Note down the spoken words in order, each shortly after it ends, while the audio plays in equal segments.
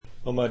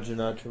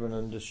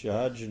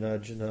Omajanatramanandasya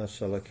Janajana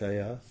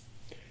Salakaya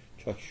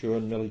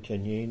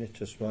Chakshurunmilitanyena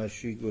Tasmai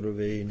Shri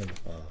Gurave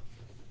Namaha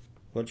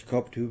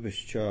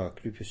Vajkaptubhascha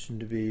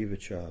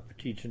Kripasindabevacha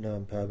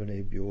Patitanam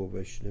Pavanebhyo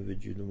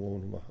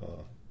Vaishnavijunamo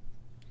Namaha.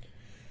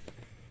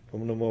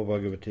 Om Namo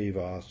Bhagavate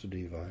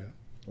Vasudevaya.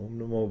 Om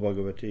Namo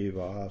Bhagavate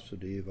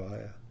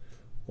Vasudevaya.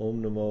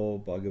 Om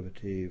Namo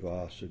Bhagavate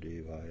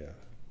Vasudevaya.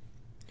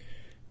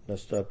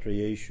 Nasta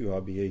Prayeshu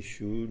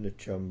Abhyeshu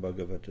Nityam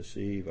Bhagavata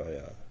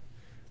Sevaya.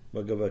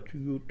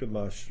 Bhagavatu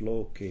Uttama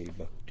Shloke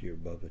Bhaktir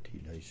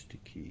Bhavati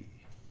Naistiki.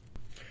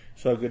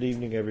 So good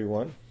evening,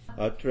 everyone.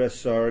 Atra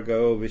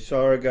Sargo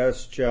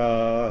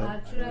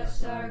Visargascha. Atra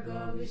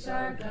Sargo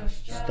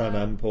Visargascha.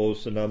 Stanam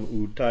Posanam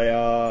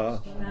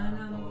Utaya.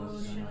 Stanam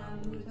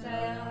Posanam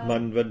Utaya.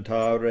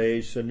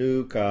 Manvantare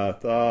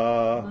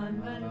Sanukatha.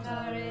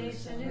 Manvantare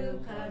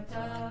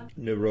Sanukatha.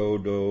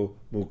 Nirodo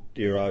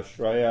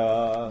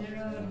Muktirashraya.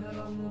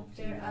 Nirodo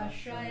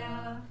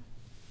Muktirashraya.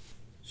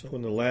 So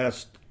in the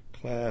last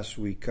class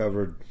we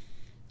covered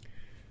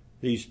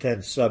these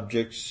 10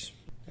 subjects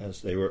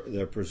as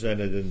they're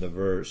presented in the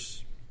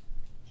verse.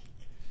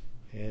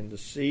 And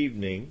this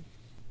evening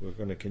we're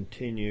going to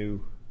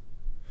continue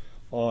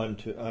on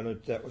to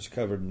that was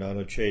covered in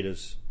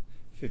Anuchedas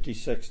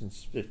 56 and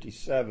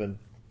 57.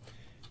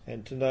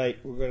 And tonight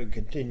we're going to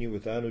continue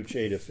with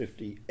Anucheda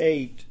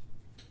 58,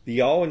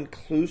 the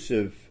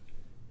all-inclusive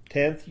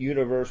 10th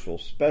universal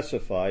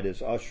specified as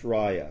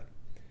Ashraya,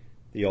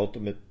 the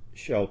ultimate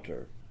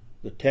shelter.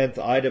 The 10th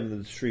item of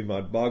the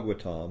Srimad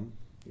Bhagavatam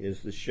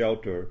is the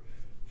shelter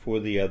for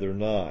the other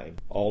 9.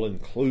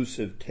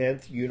 All-inclusive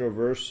 10th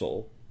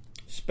universal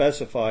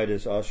specified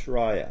as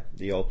Ashraya,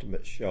 the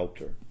ultimate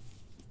shelter.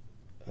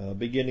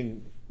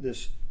 Beginning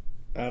this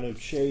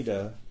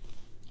Anucheda,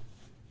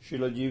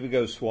 Srila Jiva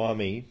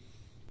Goswami,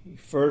 he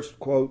first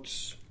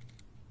quotes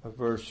a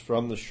verse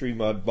from the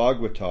Srimad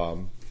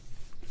Bhagavatam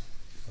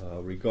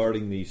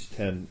regarding these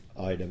 10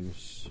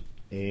 items,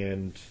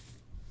 and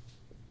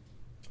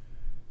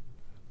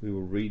we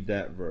will read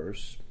that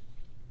verse.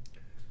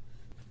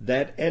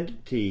 That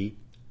entity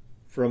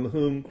from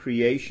whom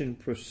creation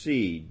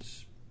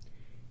proceeds,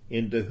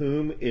 into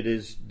whom it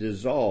is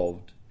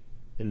dissolved,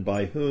 and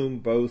by whom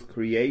both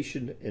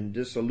creation and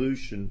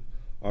dissolution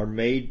are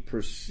made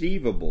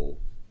perceivable,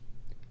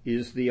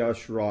 is the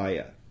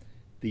Ashraya,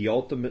 the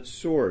ultimate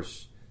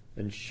source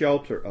and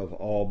shelter of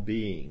all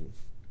being.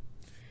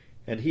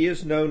 And he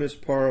is known as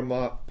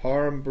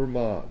Param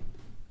Brahman,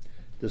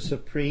 the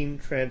Supreme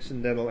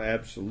Transcendental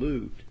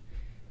Absolute,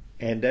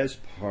 and as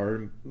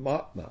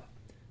Paramatma,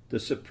 the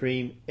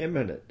Supreme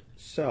Immanent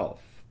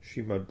Self.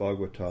 Srimad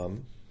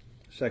Bhagavatam,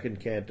 2nd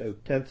Canto,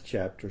 10th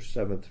chapter,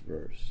 7th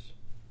verse.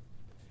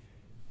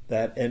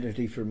 That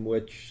entity from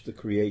which the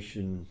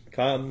creation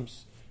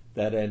comes,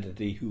 that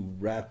entity who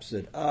wraps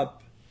it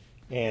up,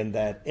 and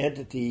that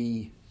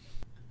entity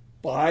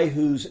by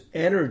whose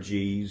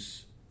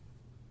energies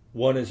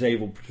one is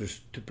able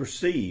to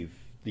perceive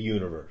the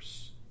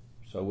universe.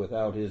 So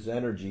without his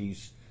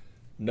energies,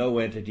 no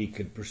entity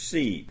can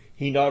perceive.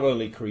 He not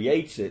only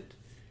creates it,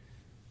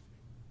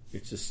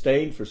 it's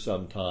sustained for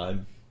some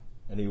time,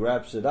 and he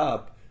wraps it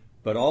up,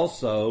 but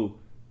also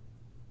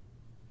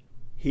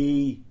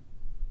he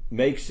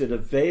makes it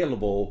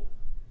available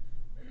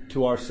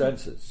to our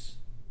senses.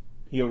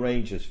 He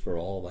arranges for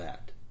all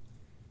that.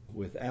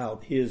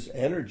 Without his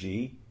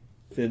energy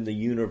within the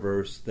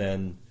universe,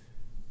 then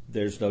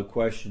there's no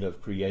question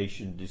of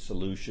creation,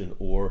 dissolution,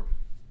 or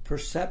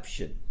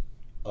perception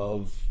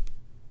of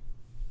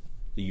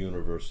the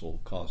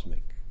universal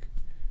cosmic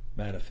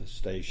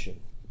manifestation.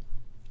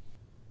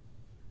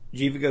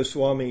 Jiva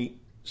Goswami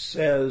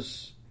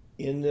says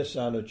in this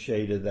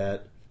Anucheda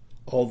that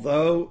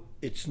although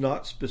it's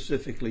not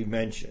specifically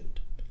mentioned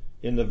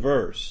in the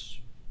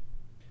verse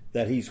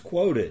that he's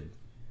quoted,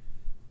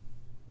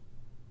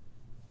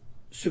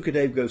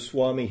 Sukadeva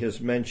Goswami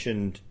has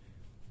mentioned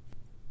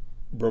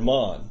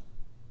Brahman,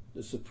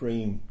 the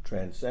supreme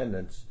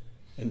transcendence,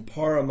 and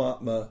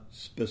Paramatma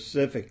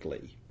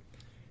specifically.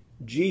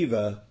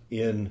 Jiva,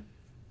 in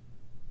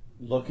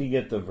looking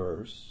at the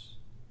verse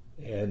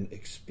and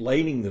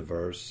explaining the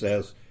verse,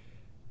 says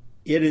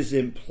it is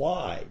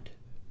implied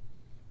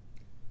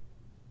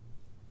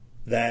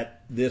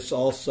that this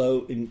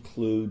also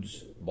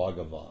includes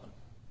Bhagavan.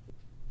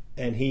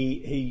 And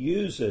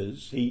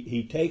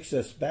he takes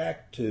us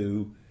back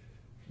to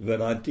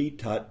Vedanti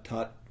tat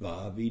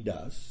tattva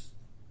vidas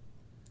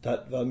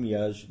tattvam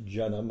yaj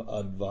janam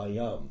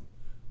advayam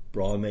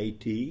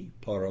brahmeti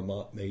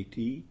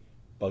paramatmeti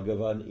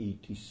Bhagavan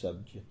iti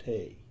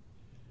subjate.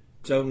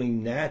 It's only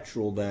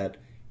natural that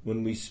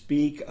when we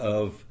speak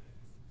of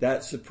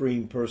that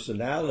Supreme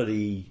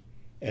Personality,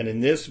 and in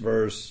this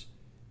verse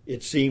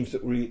it seems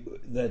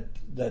that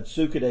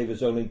Sukadeva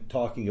is only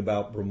talking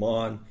about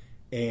Brahman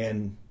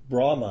and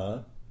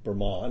Brahman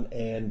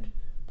and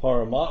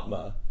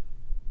Paramatma,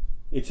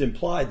 it's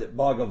implied that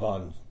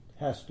Bhagavan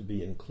has to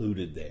be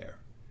included there.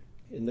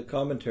 In the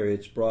commentary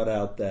it's brought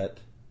out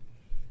that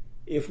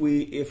if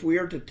we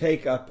are to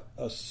take up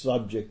a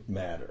subject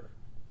matter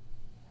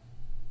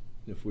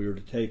if we were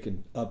to take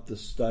up the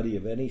study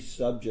of any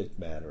subject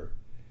matter,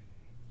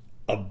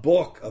 a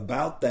book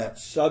about that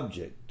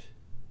subject,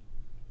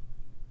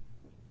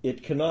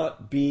 it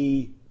cannot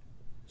be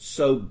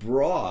so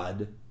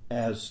broad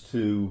as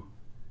to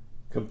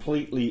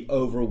completely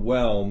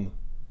overwhelm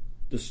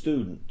the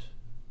student.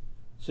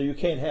 So you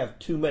can't have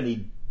too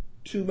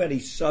many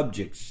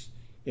subjects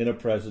in a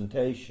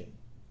presentation.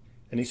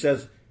 And he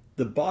says,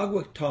 the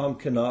Bhagavatam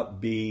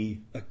cannot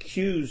be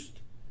accused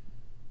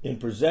in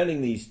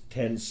presenting these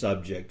 10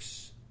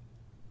 subjects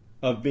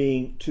of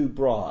being too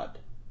broad.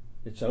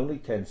 It's only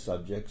 10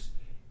 subjects.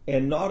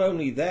 And not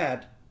only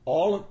that,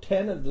 all of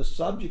 10 of the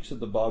subjects of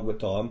the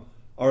Bhagavatam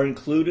are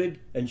included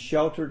and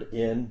sheltered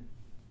in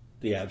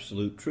the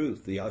absolute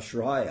truth, the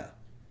Ashraya,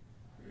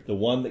 the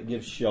one that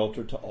gives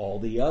shelter to all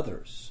the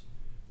others.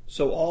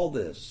 So all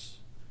this,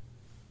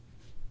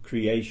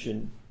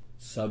 creation,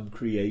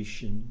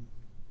 subcreation,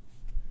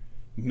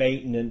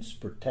 maintenance,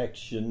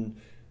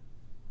 protection,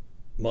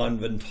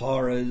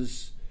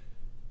 manvantaras,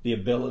 the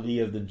ability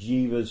of the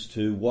jivas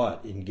to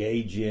what?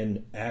 Engage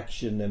in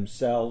action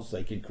themselves.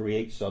 They can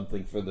create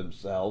something for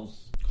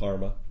themselves.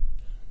 Karma.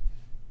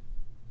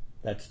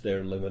 That's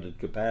their limited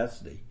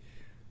capacity.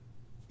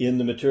 In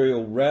the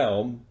material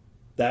realm,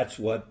 that's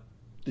what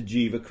the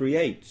jiva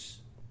creates.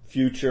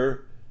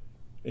 Future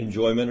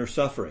enjoyment or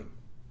suffering.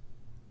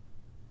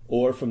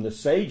 Or from the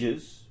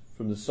sages,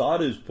 from the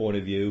sadhu's point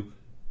of view,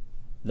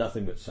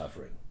 nothing but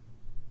suffering.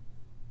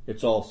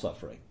 It's all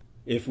suffering.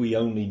 If we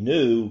only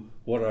knew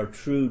what our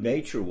true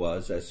nature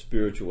was as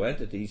spiritual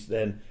entities,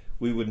 then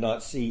we would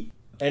not see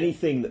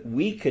anything that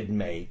we could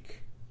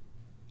make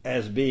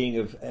as being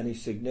of any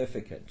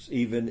significance,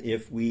 even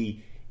if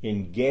we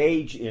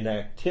engage in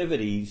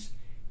activities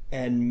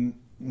and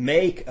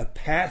make a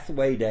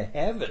pathway to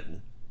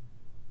heaven.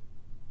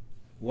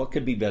 What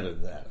could be better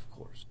than that, of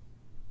course?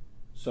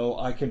 So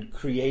I can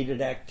create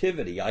an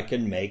activity. I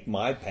can make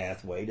my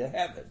pathway to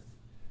heaven.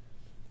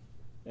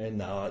 And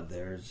now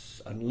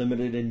there's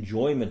unlimited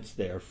enjoyments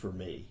there for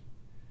me.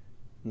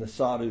 And the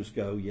sadhus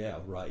go, yeah,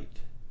 right.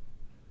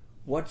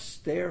 What's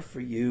there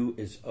for you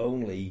is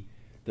only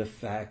the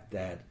fact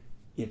that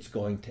it's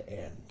going to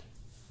end.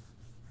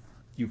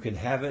 You can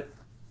have it,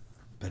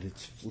 but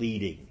it's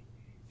fleeting.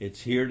 It's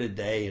here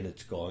today and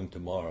it's going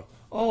tomorrow.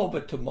 Oh,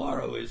 but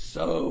tomorrow is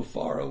so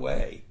far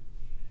away.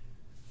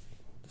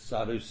 The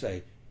sadhus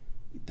say,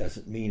 it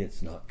doesn't mean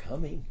it's not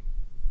coming.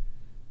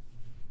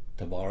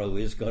 Tomorrow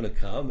is going to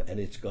come and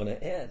it's going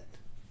to end.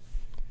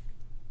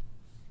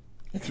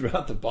 And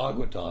throughout the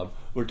Bhagavatam,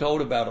 we're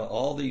told about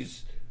all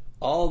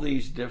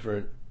these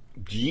different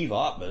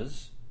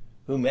jivatmas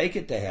who make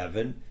it to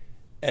heaven,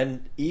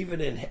 and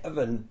even in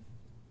heaven,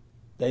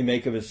 they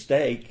make a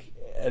mistake,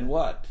 and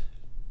what?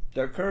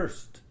 They're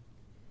cursed.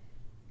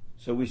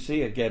 So we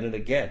see again and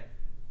again.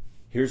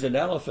 Here's an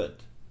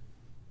elephant.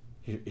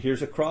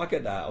 Here's a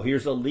crocodile.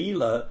 Here's a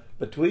leela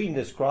between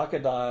this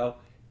crocodile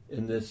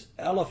and this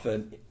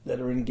elephant that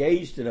are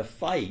engaged in a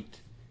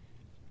fight,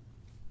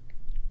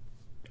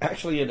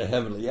 actually in a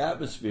heavenly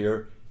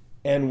atmosphere.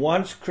 And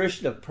once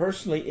Krishna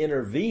personally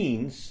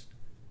intervenes,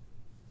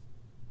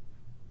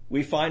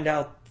 we find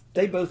out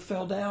they both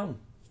fell down.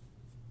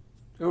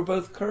 They were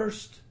both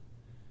cursed.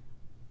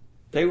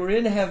 They were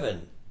in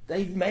heaven.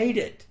 They made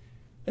it.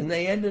 And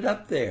they ended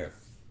up there.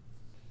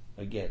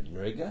 Again,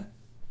 Nriga.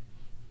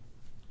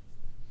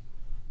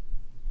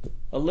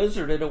 A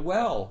lizard in a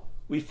well.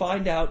 We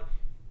find out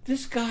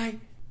this guy,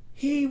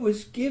 he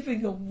was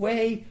giving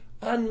away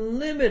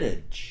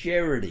unlimited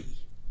charity.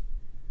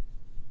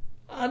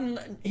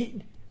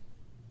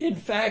 In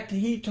fact,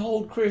 he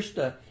told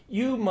Krishna,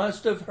 you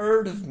must have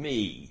heard of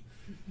me.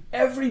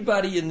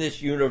 Everybody in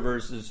this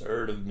universe has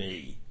heard of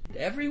me.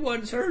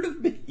 Everyone's heard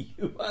of me.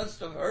 You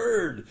must have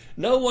heard.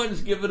 No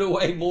one's given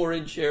away more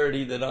in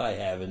charity than I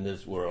have in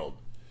this world.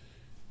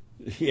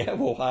 Yeah,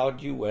 well,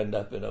 how'd you end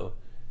up in a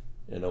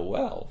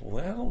well?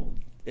 Well,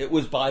 it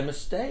was by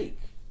mistake.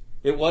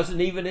 It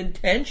wasn't even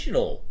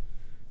intentional.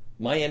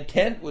 My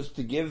intent was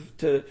to give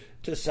to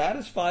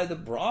satisfy the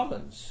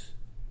Brahmins.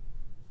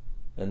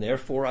 And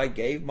therefore I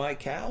gave my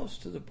cows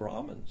to the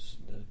Brahmins.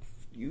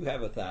 You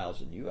have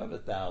 1,000, you have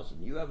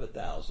 1,000, you have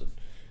 1,000.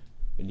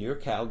 And your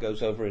cow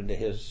goes over into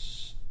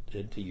his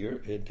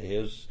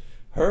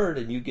herd,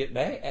 and you get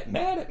mad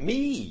at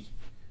me.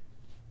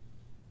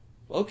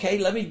 Okay,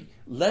 let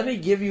me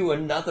give you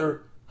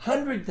another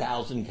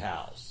 100,000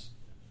 cows.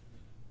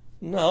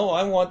 No,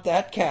 I want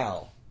that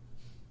cow.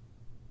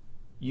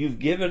 You've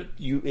given,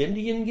 you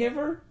Indian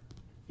giver,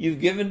 you've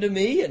given to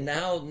me, and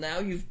now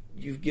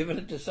you've given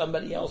it to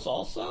somebody else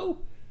also.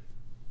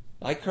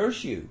 I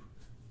curse you.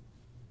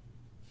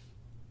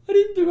 I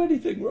didn't do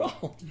anything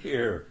wrong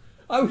here.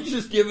 I was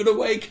just giving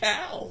away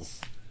cows.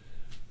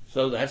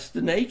 So that's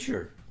the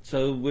nature.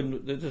 So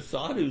when the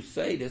sadhus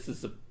say this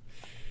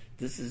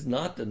is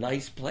not the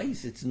nice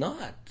place, it's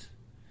not.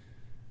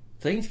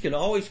 Things can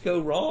always go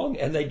wrong,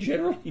 and they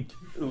generally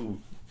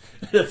do.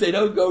 And if they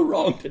don't go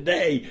wrong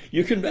today,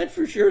 you can bet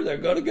for sure they're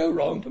going to go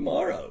wrong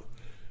tomorrow.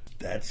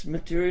 That's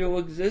material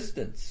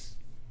existence.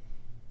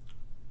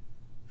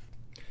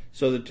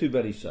 So the too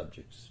many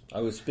subjects.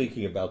 I was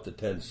speaking about the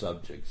 10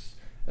 subjects,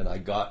 and I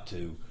got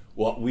to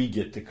what we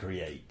get to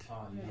create.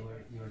 Oh,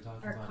 you were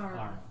talking Our about karma.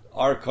 karma.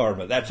 Our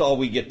karma. That's all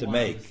we get to One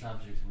make. of the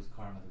subjects was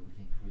karma, that we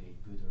can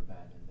create good or bad,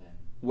 and then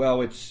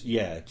Well, it's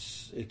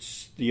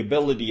the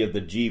ability of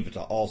the jiva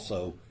to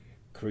also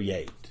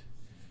create,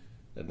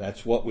 and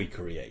that's what we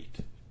create: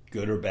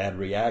 good or bad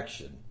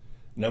reaction.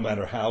 No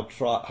matter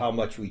how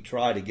much we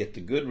try to get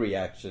the good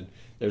reaction,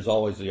 there's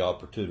always the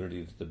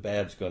opportunity that the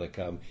bad's going to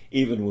come,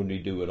 even when we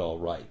do it all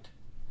right.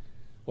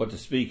 What to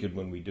speak of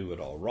when we do it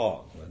all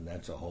wrong, and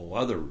that's a whole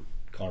other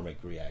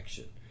karmic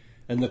reaction.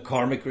 And the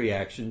karmic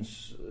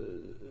reactions,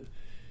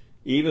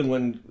 even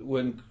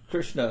when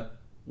Krishna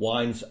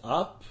winds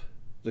up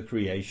the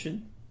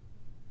creation,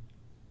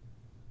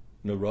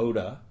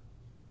 Naroda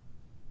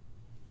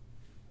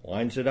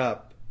winds it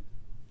up,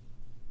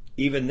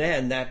 even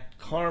then that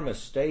karma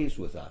stays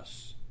with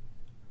us.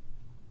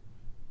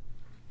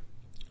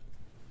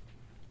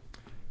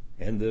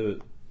 And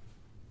the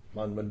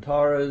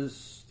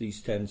Manvantaras,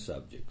 these 10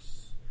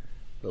 subjects,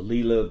 the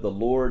Leela of the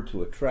Lord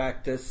to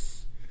attract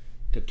us,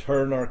 to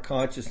turn our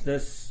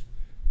consciousness,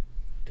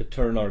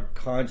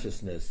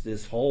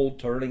 this whole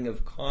turning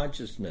of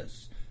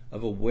consciousness,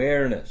 of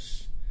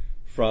awareness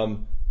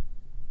from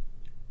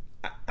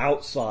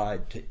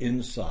outside to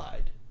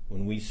inside.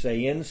 When we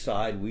say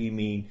inside, we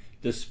mean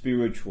the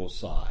spiritual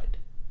side.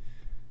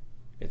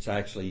 It's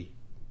actually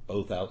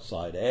both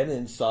outside and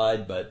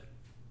inside, but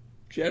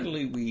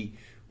generally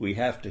we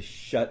have to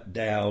shut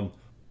down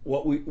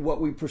what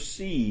we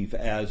perceive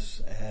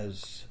as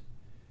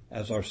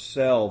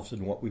ourselves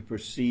and what we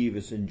perceive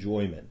as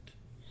enjoyment.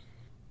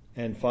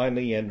 And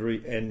finally,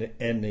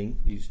 ending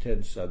these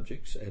 10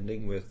 subjects,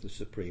 ending with the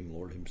Supreme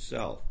Lord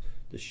Himself,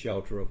 the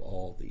shelter of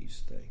all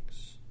these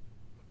things.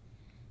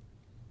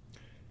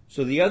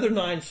 So the other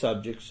 9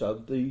 subjects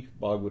of the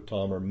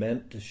Bhagavatam are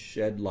meant to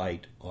shed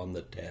light on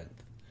the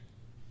 10th,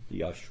 the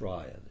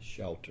Ashraya, the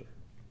shelter.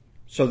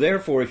 So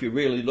therefore, if you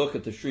really look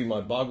at the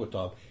Srimad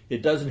Bhagavatam,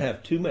 it doesn't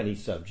have too many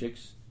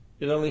subjects.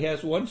 It only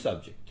has one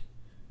subject.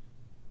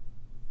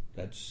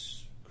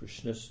 That's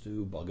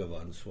Krishnastu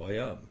Bhagavan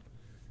Swayam.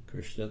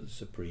 Krishna, the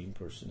Supreme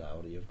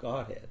Personality of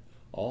Godhead.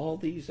 All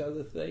these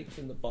other things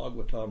in the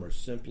Bhagavatam are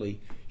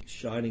simply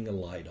shining a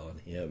light on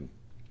Him.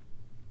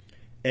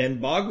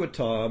 And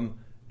Bhagavatam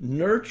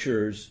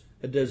nurtures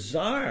a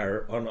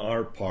desire on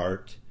our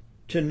part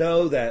to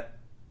know that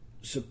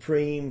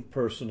Supreme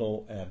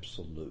Personal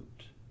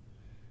Absolute.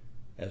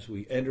 As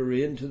we enter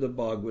into the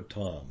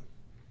Bhagavatam,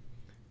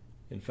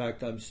 in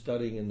fact, I'm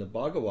studying in the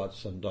Bhagavat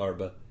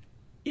Sandarbha,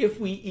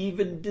 if we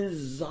even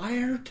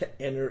desire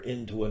to enter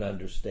into an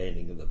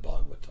understanding of the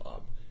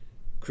Bhagavatam,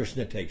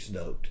 Krishna takes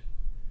note.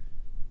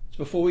 It's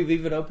before we've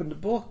even opened the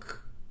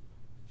book.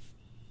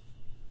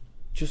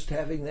 Just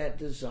having that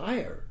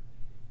desire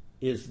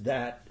is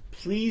that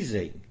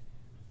pleasing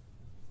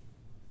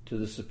to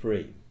the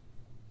Supreme.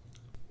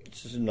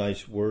 This is a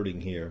nice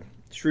wording here.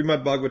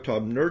 Srimad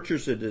Bhagavatam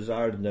nurtures a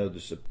desire to know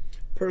the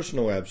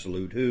personal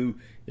absolute, who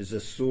is the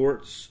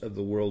source of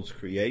the world's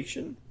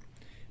creation,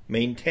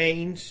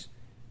 maintains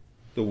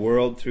the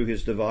world through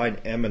his divine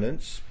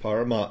eminence,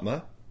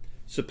 Paramatma,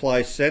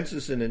 supplies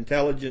senses and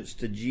intelligence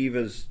to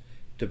jivas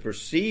to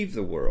perceive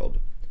the world,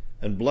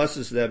 and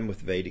blesses them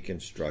with Vedic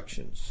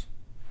instructions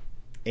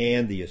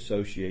and the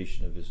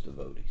association of his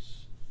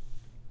devotees.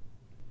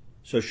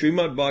 So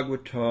Srimad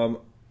Bhagavatam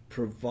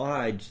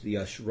provides the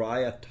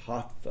Ashraya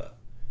Tattva,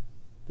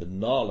 the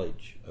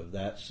knowledge of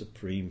that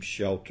supreme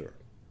shelter.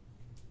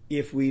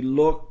 If we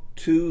look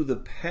to the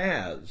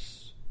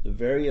paths, the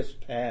various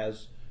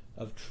paths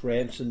of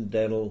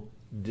transcendental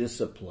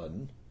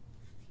discipline,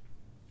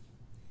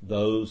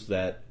 those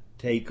that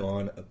take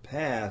on a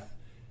path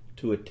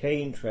to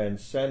attain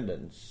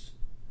transcendence,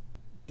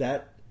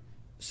 that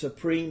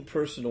Supreme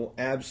Personal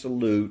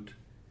Absolute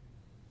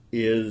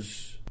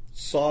is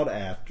sought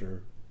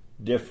after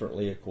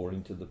differently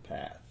according to the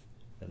path.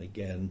 And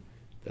again,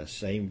 the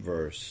same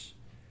verse,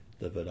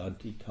 the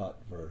Vedanti Tat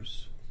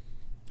verse,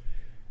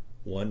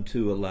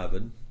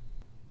 1-11,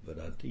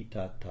 Vedanti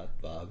Tat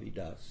Tattva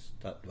Vidas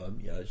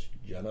Tattvam Yash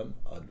Janam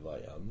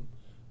Advayam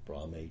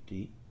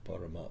Brahmeti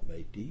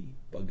Paramatmeti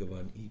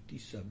Bhagavan Iti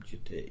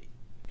Sabjate.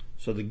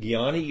 So the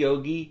Jnani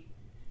Yogi,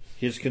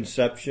 his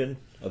conception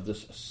of the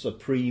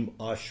Supreme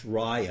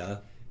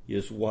Ashraya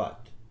is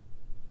what?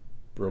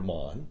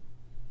 Brahman.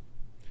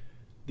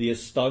 The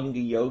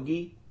Astanga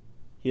Yogi,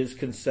 his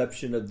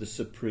conception of the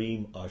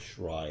Supreme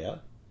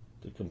Ashraya,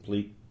 the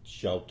complete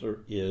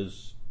shelter,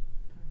 is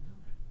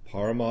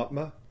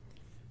Paramatma.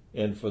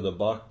 And for the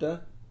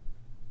Bhakta,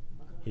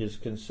 his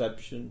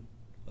conception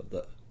of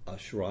the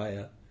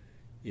Ashraya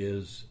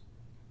is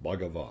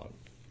Bhagavan.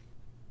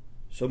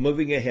 So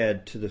moving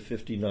ahead to the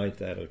 59th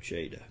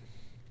Anucheda.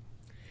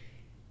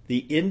 The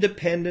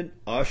independent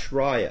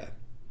Ashraya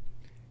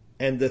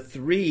and the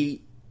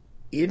 3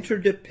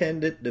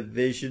 interdependent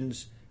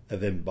divisions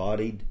of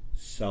embodied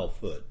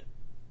selfhood.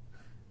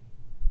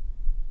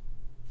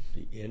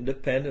 The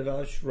independent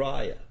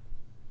Ashraya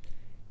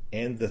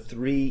and the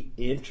 3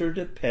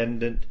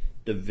 interdependent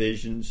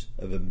divisions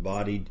of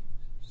embodied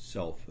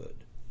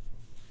selfhood.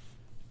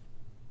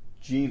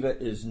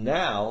 Jiva is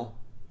now,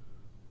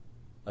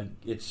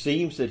 it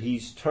seems that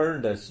he's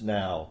turned us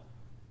now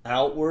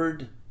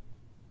outward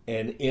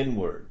and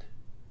inward,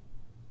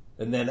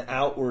 and then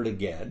outward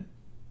again,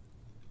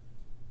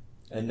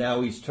 and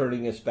now he's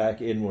turning us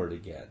back inward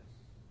again.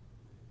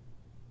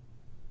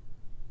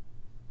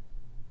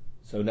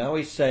 So now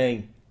he's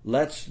saying,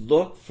 let's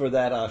look for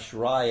that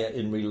ashraya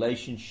in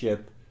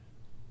relationship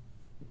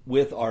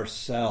with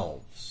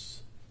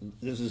ourselves.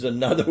 This is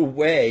another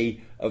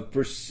way of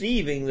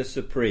perceiving the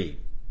Supreme.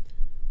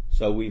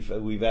 So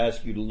we've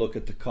asked you to look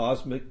at the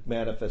cosmic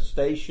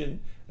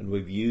manifestation, and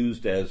we've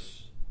used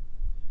as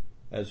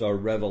our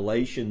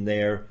revelation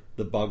there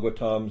the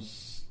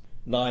Bhagavatam's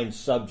 9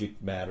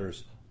 subject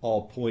matters,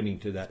 all pointing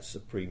to that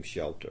supreme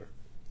shelter.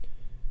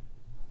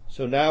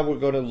 So now we're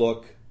going to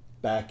look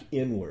back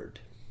inward.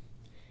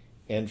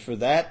 And for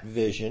that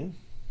vision,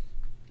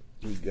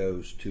 he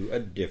goes to a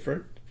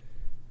different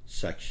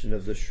section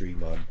of the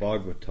Srimad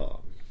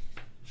Bhagavatam.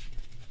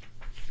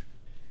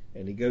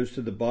 And he goes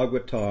to the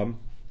Bhagavatam.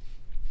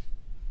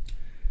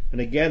 And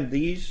again,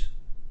 these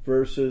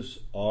verses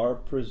are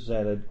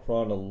presented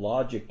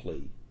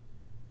chronologically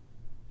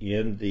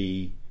in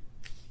the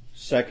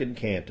 2nd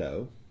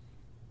canto,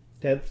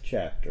 10th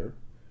chapter.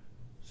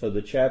 So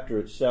the chapter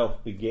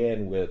itself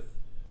began with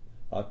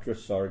Atra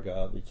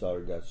Sarga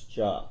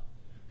Visargascha.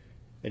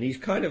 And he's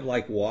kind of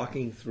like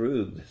walking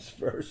through this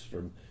verse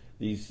from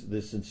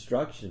this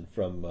instruction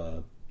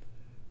from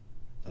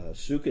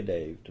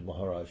Sukadev to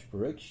Maharaj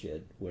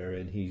Parikshit,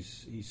 wherein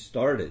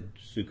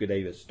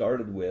Sukadeva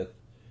started with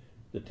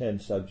the 10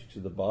 subjects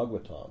of the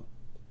Bhagavatam.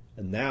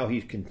 And now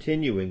he's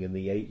continuing in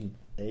the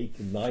 8th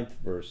and 9th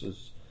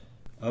verses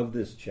of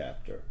this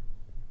chapter.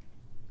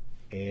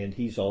 And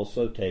he's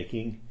also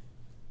taking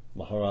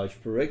Maharaj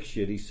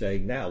Parikshit, he's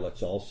saying, now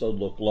let's also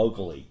look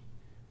locally.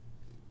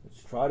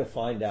 Let's try to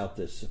find out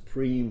this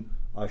supreme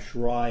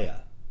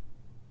ashraya.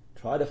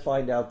 Try to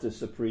find out this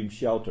supreme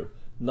shelter.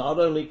 Not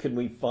only can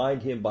we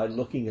find him by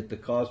looking at the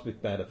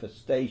cosmic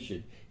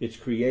manifestation, its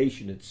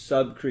creation, its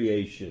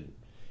sub-creation,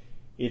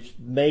 its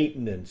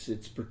maintenance,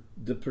 its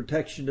the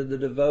protection of the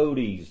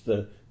devotees,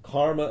 the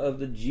karma of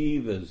the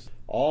jivas,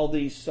 all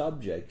these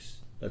subjects.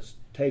 Let's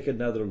take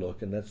another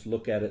look, and let's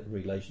look at it in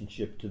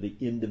relationship to the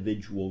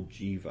individual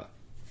jiva.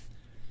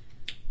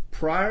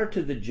 Prior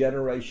to the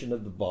generation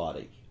of the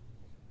body,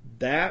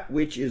 that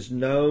which is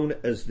known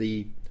as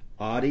the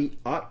Adi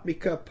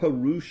Atmika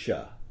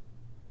Purusha,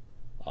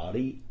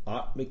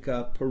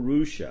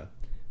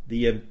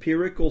 the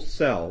empirical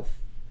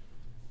self,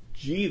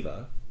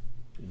 jiva,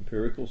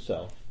 empirical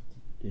self,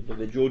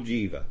 individual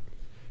jiva,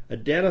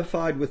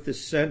 identified with the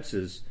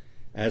senses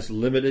as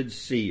limited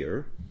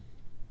seer,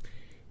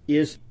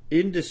 is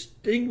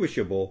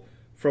indistinguishable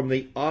from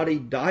the Adi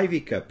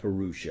Daivika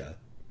Purusha,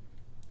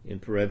 in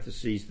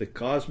parentheses, the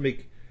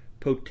cosmic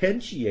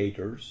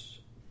potentiators,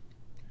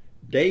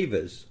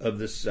 devas of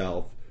the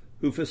self,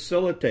 who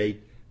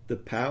facilitate the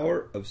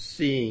power of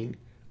seeing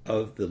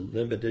of the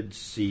limited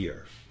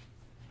seer.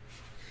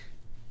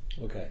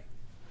 Okay.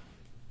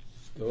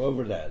 Let's go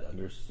over that,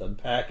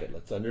 unpack it.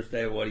 Let's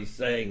understand what he's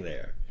saying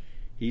there.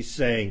 He's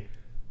saying,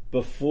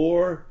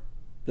 before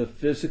the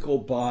physical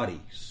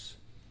bodies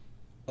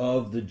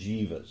of the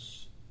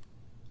jivas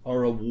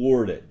are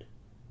awarded,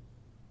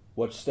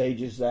 what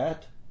stage is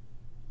that?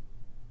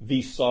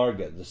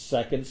 Visarga, the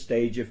 2nd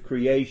stage of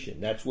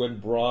creation. That's when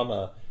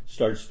Brahma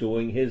starts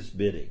doing his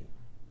bidding.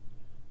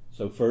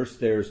 So first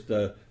there's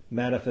the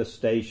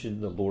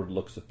manifestation. The Lord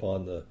looks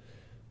upon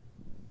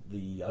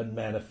the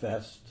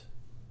unmanifest,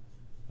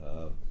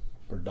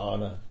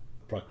 pradhana,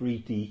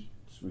 prakriti.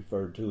 It's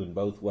referred to in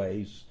both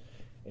ways.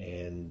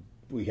 And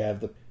we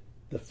have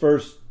the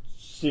first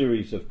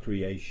series of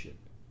creation.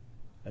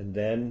 And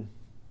then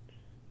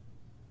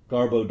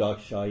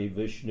Garbhodakshayi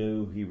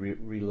Vishnu, he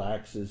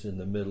relaxes in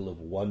the middle of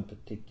one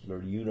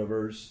particular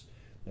universe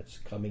that's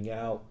coming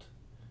out.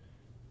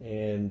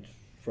 And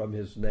from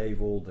his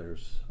navel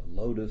there's a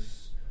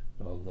lotus.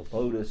 On the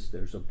lotus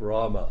there's a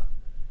Brahma.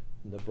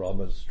 And the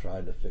Brahma's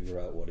trying to figure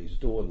out what he's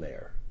doing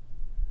there.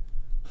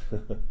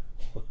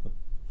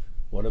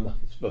 What am I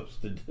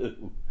supposed to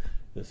do?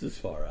 This is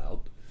far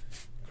out.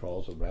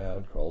 Crawls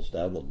around, crawls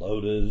down the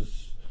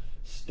lotus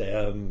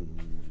stem.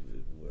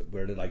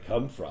 Where did I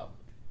come from?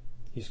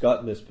 He's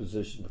gotten this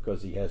position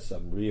because he has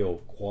some real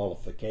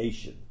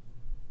qualification.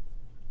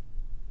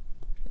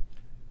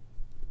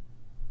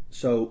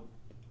 So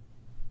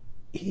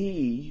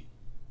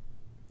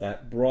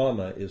that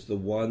Brahma, is the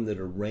one that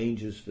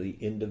arranges for the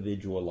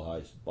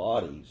individualized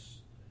bodies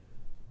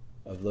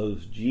of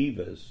those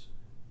jivas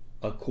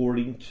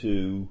according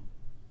to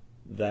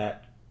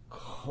that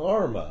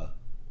karma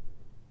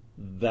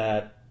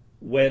that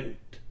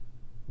went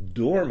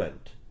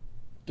dormant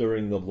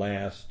during the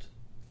last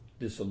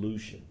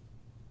dissolution.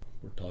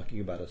 We're talking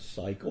about a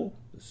cycle.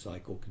 The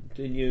cycle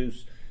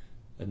continues,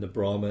 and the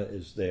Brahma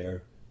is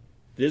there.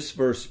 This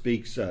verse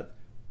speaks that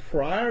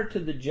prior to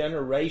the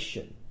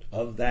generation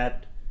of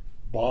that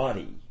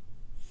body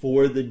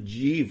for the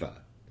jiva,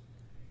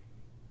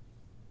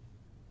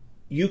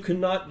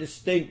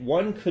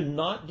 one could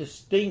not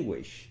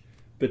distinguish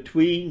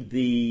between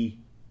the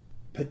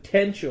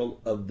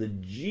potential of the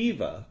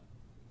jiva,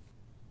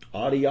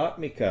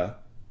 adhyatmika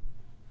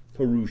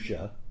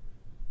purusha.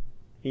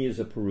 He is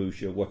a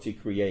purusha. What's he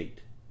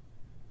create?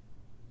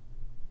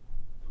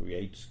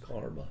 Creates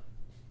karma.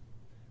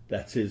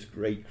 That's his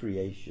great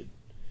creation.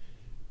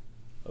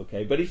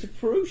 Okay, but he's a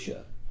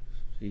purusha.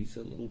 He's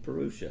a little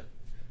purusha.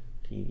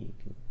 Teeny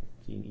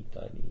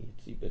tiny,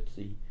 itsy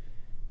bitsy,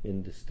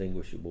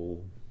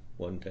 indistinguishable,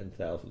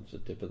 1/10,000th the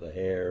tip of the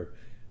hair.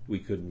 We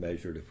couldn't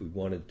measure it if we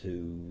wanted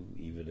to,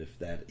 even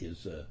if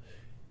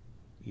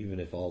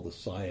all the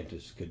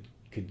scientists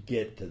could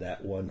get to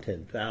that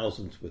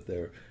 1/10,000th with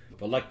their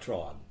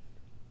electron.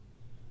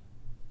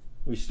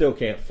 We still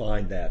can't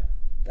find that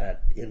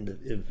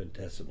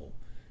infinitesimal.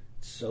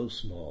 It's so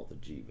small, the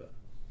jiva.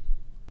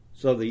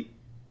 So the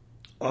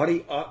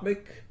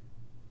adhyatmic,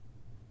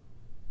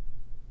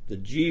 the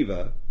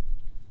jiva,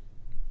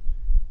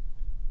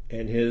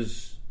 and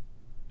his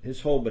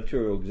whole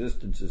material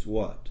existence is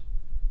what?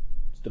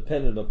 It's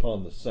dependent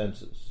upon the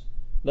senses.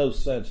 No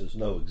senses,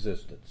 no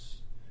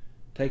existence.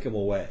 Take them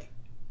away.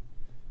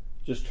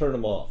 Just turn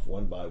them off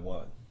one by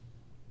one.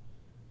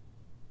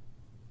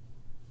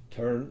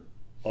 Turn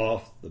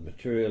off the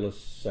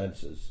materialist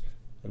senses,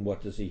 and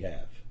what does he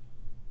have?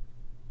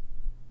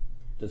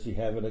 Does he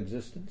have an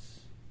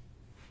existence?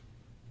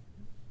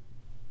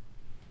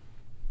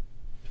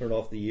 Turn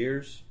off the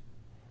ears,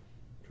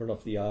 turn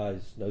off the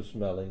eyes, no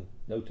smelling,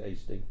 no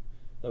tasting,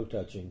 no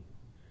touching,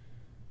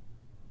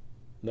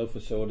 no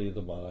facility of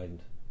the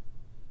mind.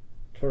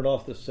 Turn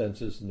off the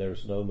senses and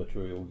there's no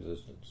material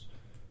existence.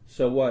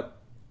 So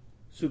what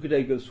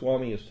Sukadeva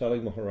Goswami is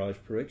telling Maharaj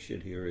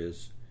Parikshit here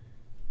is,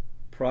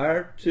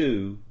 prior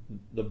to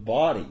the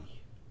body,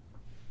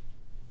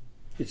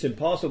 it's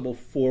impossible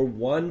for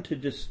one to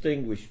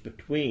distinguish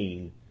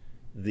between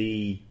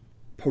the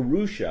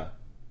Purusha,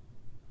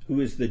 who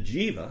is the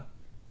jiva,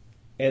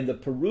 and the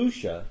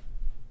Purusha,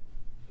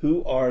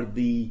 who are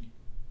the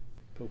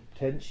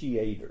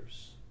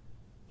potentiators,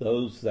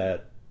 those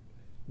that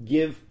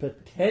give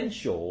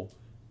potential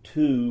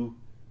to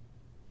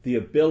the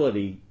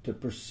ability to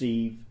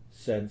perceive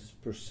sense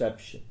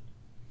perception.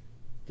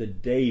 The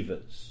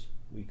devas,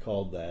 we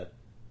called that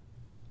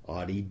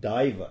Adi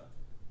Daiva.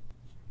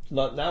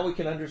 Now we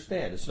can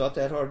understand. It's not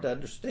that hard to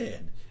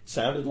understand. It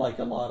sounded like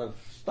a lot of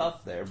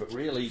stuff there, but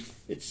really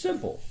it's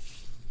simple.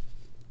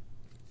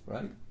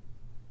 Right?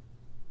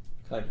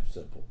 Kind of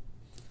simple.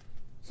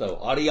 So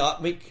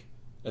adhyatmic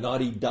and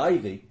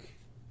adhidaivic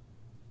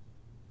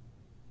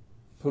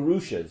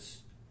purushas,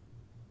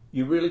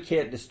 you really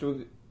can't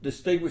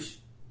distinguish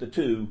the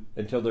two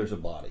until there's a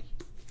body.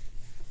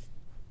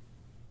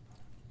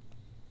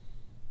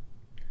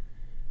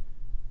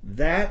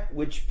 That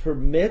which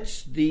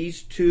permits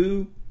these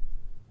two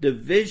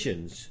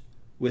divisions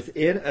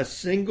within a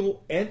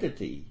single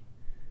entity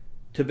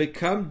to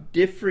become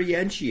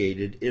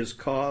differentiated is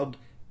called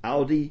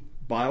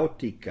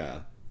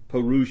Adibhautika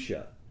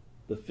Purusha,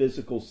 the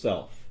physical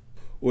self,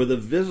 or the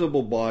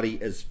visible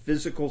body as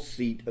physical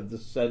seat of the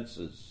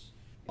senses.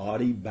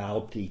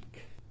 Adibhautik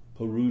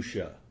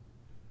Purusha,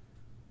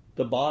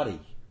 the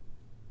body.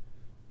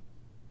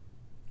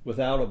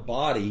 Without a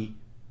body,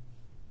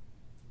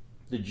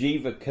 the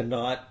jiva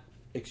cannot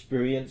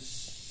experience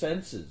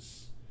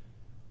senses.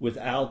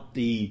 Without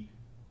the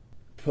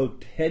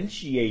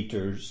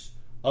potentiators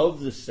of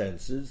the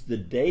senses, the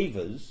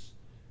devas,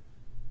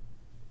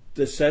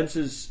 the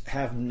senses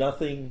have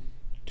nothing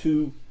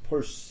to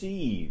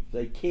perceive.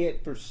 They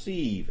can't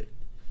perceive it.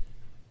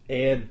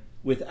 And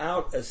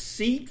without a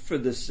seat for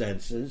the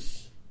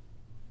senses,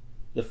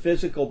 the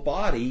physical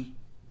body,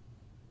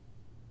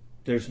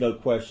 there's no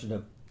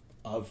question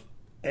of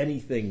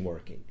anything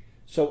working.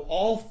 So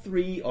all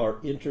three are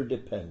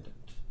interdependent.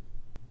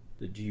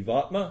 The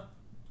jivatma,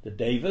 the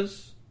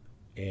devas,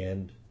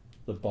 and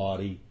the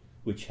body,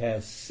 which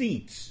has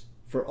seats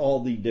for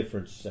all the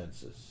different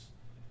senses.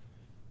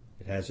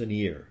 It has an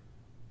ear,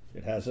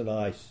 it has an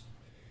eye, it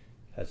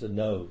has a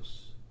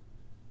nose,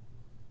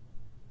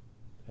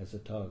 has a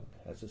tongue,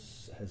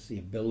 has the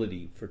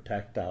ability for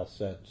tactile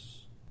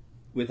sense.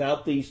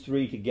 Without these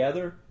three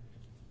together,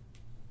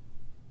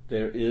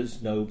 there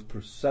is no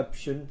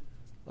perception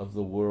of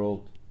the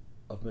world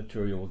of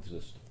material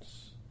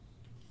existence.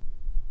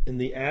 In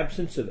the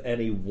absence of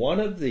any one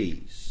of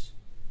these,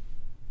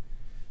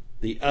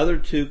 the other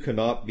two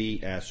cannot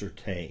be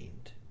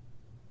ascertained.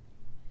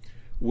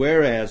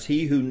 Whereas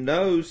he who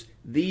knows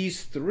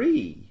these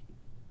three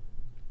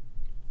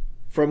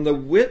from the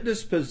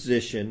witness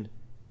position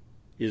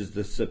is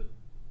the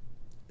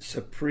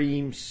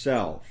supreme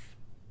self,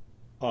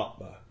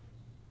 Atma,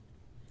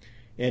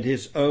 and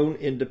his own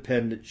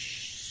independent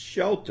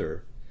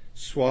shelter,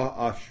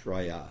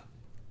 Swa-ashraya.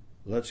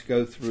 Let's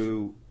go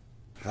through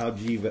how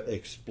Jiva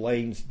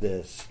explains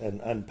this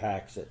and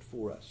unpacks it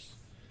for us.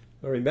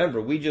 Now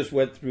remember, we just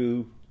went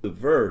through the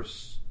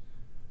verse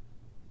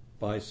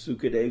by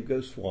Sukadeva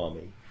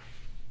Goswami,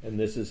 and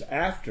this is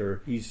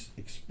after he's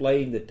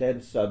explained the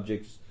 10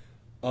 subjects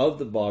of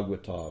the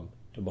Bhagavatam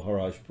to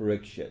Maharaj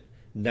Parikshit.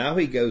 Now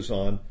he goes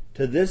on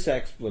to this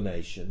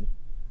explanation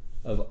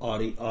of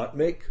Adi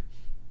Atmik,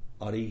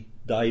 Adi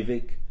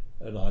Daivik,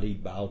 and Adi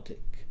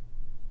Bhautik,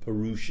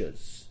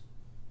 Purushas.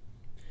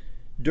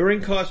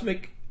 During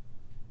cosmic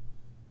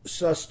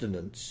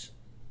sustenance,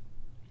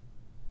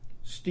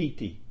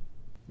 sthiti,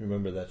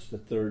 remember that's the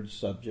third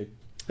subject,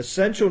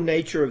 essential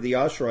nature of the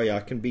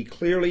ashraya can be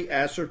clearly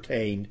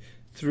ascertained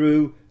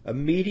through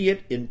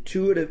immediate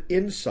intuitive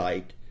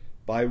insight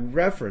by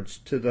reference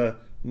to the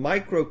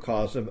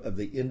microcosm of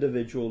the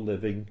individual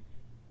living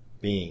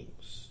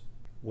beings.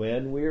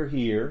 When we're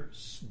here,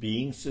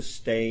 being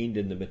sustained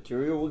in the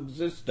material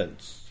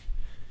existence,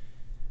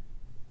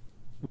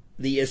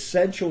 the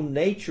essential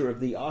nature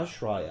of the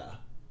ashraya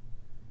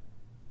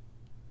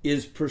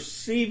is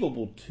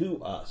perceivable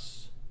to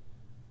us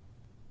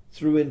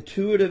through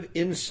intuitive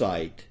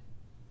insight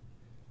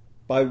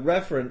by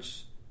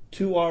reference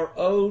to our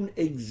own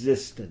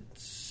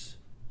existence.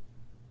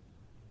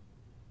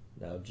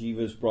 Now,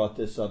 Jiva's brought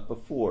this up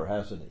before,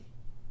 hasn't he?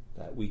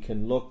 That we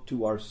can look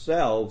to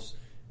ourselves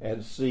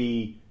and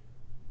see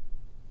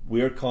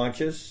we're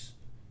conscious,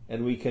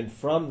 and we can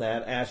from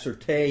that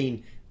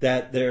ascertain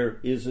that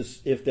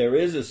if there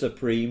is a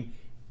supreme,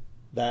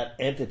 that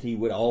entity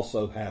would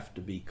also have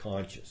to be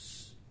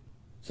conscious.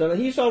 So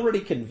he's already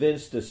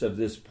convinced us of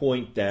this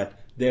point that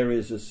there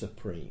is a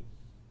supreme,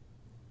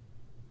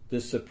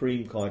 this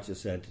supreme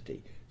conscious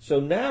entity. So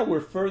now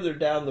we're further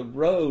down the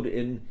road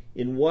in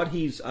what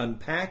he's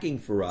unpacking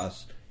for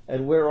us,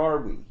 and where are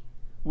we?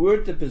 We're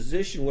at the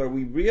position where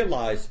we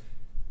realize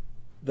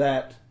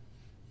that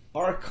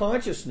our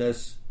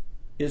consciousness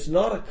is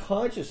not a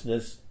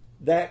consciousness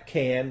that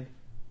can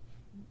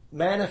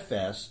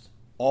manifest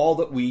all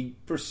that we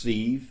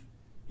perceive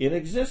in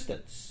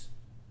existence.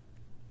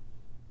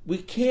 We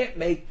can't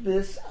make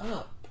this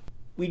up.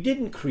 We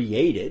didn't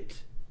create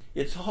it.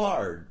 It's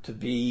hard to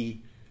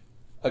be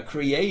a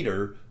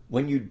creator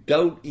when you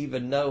don't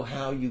even know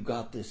how you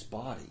got this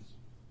body.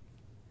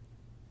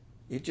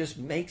 It just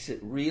makes it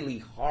really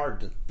hard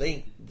to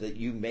think that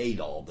you made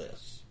all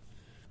this.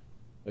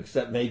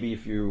 Except maybe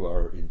if you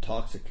are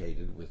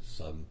intoxicated with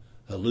some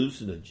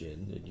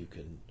hallucinogen and you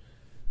can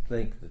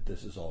think that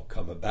this has all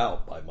come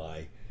about by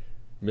my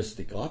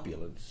mystic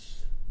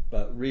opulence.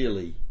 But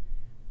really,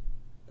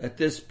 at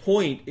this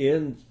point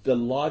in the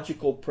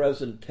logical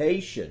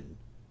presentation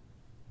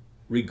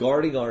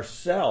regarding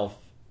ourself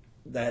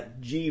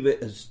that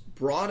Jiva has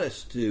brought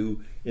us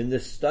to in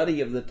this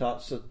study of the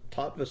Tattva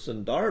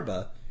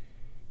Sandarbha,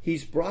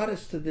 he's brought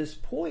us to this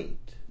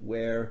point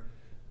where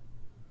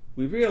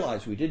we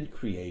realize we didn't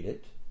create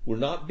it. We're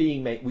not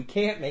being made. We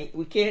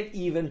can't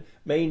even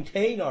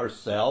maintain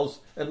ourselves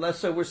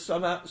unless there was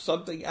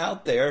something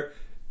out there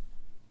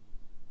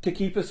to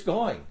keep us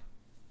going.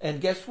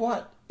 And guess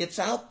what? It's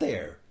out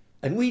there,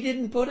 and we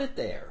didn't put it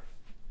there.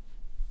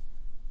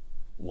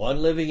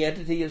 One living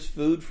entity is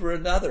food for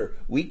another.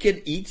 We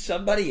can eat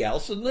somebody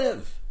else and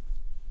live.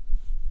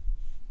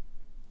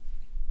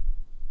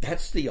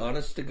 That's the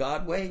honest to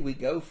God way we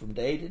go from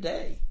day to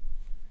day.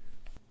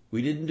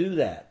 We didn't do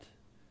that.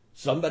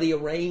 Somebody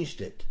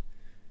arranged it.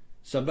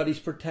 Somebody's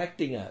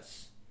protecting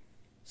us.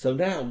 So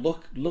now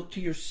look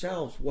to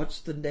yourselves. What's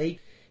the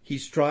nature?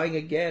 He's trying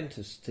again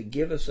to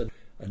give us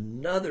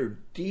another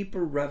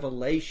deeper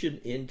revelation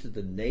into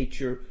the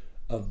nature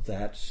of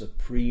that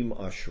supreme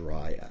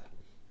ashraya.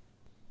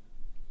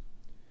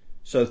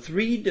 So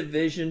 3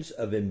 divisions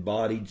of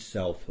embodied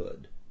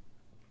selfhood.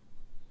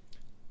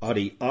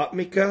 Adi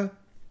Atmika,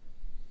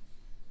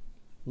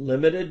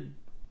 limited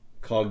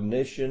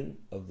cognition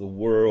of the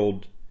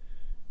world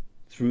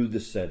through the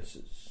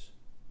senses.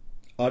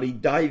 Adi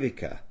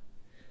Daivika,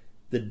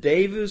 the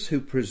devas who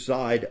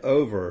preside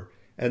over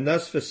and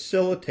thus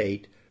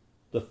facilitate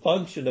the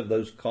function of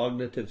those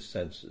cognitive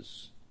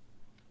senses.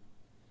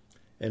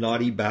 And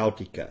Adi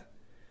Bhautika,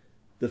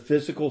 the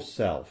physical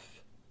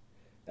self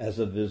as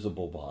a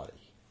visible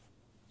body.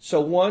 So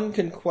one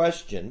can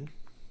question,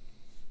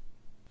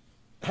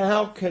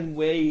 how can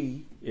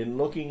we, in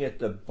looking at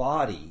the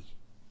body,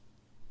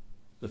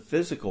 the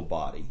physical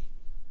body,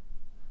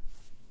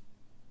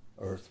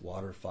 earth,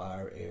 water,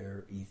 fire,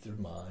 air, ether,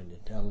 mind,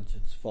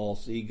 intelligence,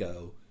 false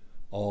ego,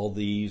 all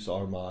these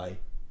are my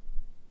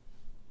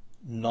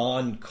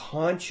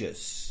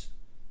non-conscious,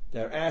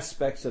 they're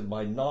aspects of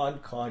my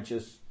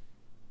non-conscious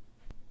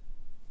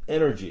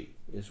energy,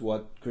 is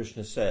what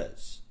Krishna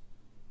says.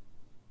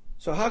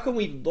 So how can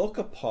we look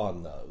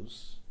upon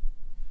those?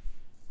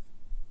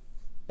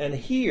 And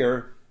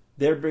here,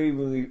 they're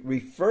being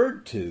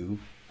referred to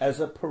as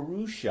a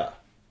Purusha.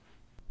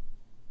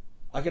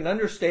 I can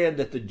understand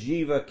that the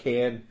Jiva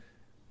can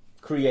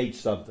create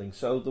something,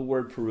 so the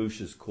word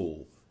Purusha is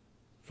cool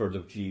for the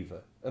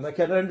Jiva. And I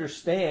can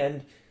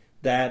understand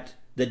that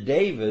the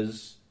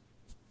Devas,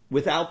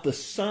 without the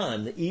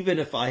sun, even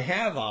if I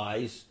have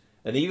eyes,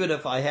 and even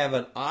if I have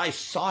an eye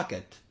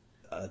socket,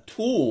 a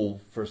tool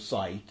for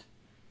sight,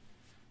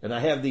 and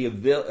I have the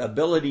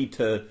ability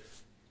to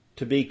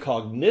be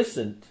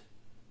cognizant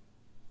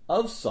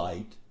of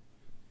sight,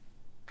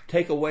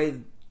 take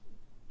away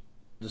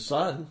the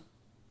sun,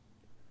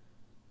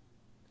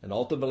 And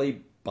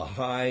ultimately,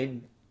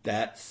 behind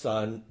that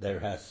sun,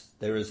 there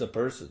is a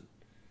person.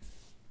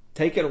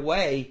 Take it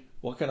away,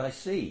 what can I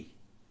see?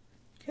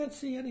 Can't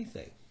see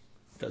anything.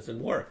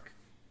 Doesn't work.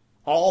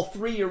 All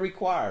three are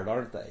required,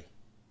 aren't they?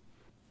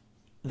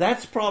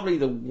 That's probably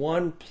the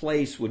one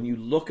place when you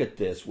look at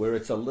this where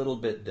it's a little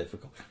bit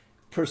difficult.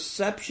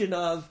 Perception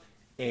of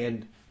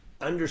and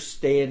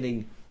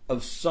understanding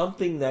of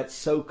something that's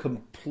so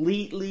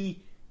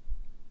completely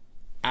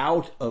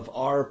out of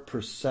our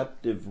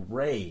perceptive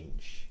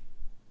range.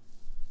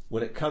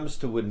 When it comes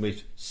to when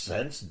we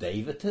sense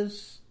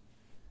devatas,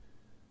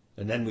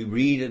 and then we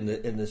read in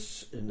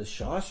the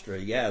Shastra,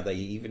 they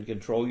even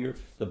control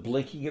the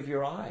blinking of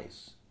your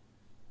eyes.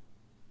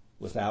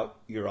 Without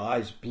your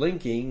eyes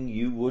blinking,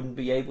 you wouldn't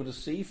be able to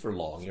see for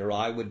long. Your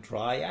eye would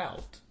dry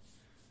out.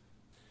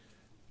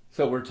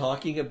 So we're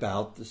talking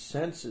about the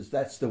senses.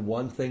 That's the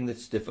one thing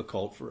that's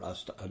difficult for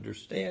us to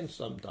understand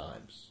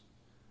sometimes.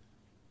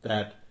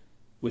 That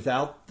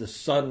without the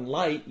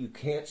sunlight, you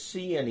can't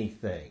see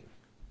anything.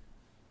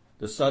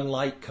 The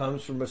sunlight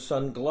comes from a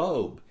sun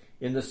globe.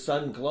 In the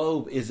sun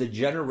globe is a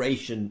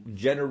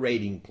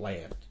generating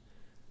plant.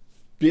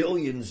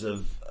 Billions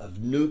of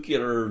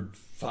nuclear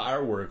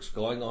fireworks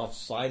going off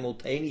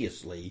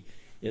simultaneously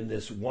in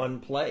this one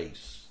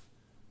place,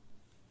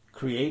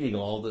 creating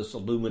all this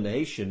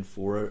illumination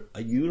for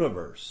a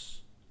universe.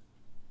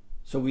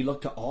 So we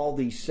look to all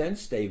these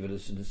sense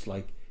devatas, and it's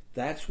like,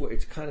 that's where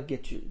it's kind of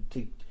get you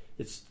to,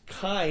 it's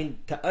kind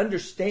to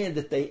understand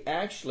that they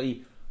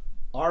actually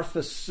are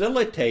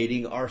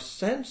facilitating our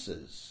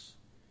senses.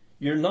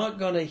 You're not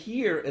going to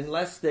hear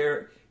unless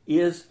there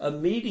is a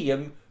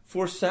medium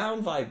for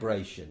sound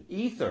vibration,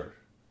 ether.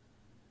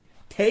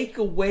 Take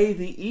away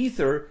the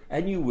ether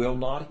and you will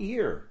not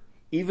hear.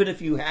 Even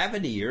if you have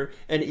an ear,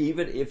 and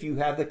even if you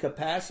have the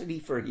capacity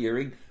for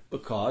hearing,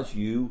 because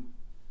you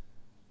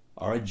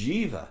are a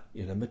jiva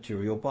in a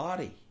material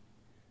body.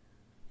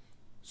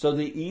 So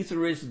the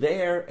ether is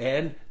there,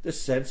 and the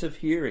sense of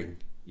hearing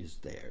is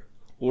there.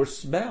 Or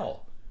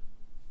smell.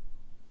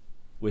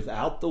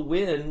 Without the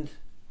wind,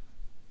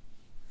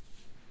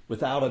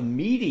 without a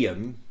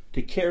medium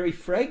to carry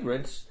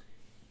fragrance,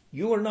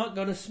 you are not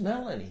going to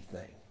smell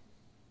anything.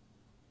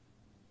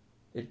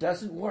 It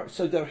doesn't work.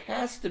 So there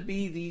has to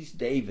be these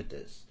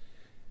devatas.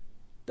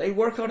 They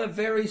work on a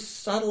very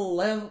subtle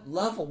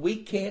level. We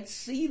can't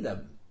see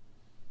them.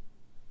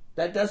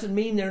 That doesn't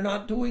mean they're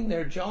not doing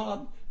their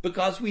job,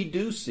 because we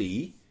do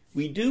see,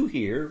 we do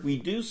hear, we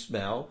do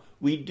smell,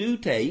 we do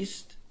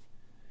taste,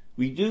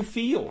 we do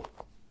feel.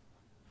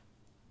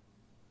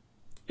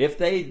 If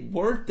they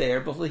weren't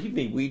there, believe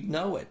me, we'd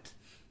know it.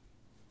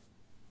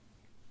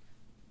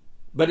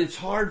 But it's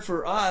hard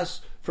for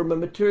us, from a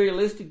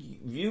materialistic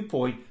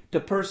viewpoint, to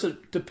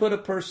put a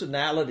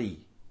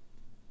personality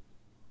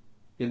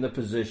in the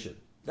position.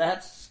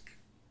 That's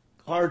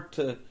hard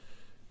to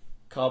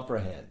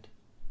comprehend.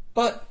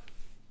 But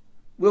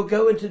we'll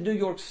go into New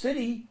York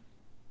City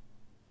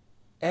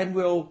and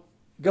we'll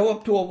go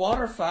up to a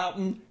water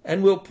fountain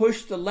and we'll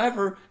push the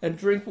lever and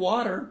drink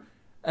water,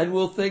 and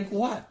we'll think,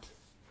 what?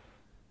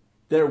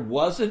 There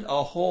wasn't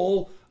a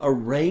whole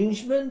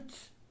arrangement?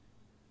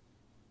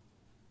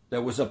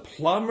 There was a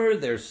plumber,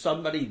 there's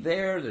somebody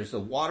there, there's the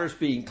water's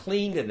being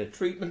cleaned in a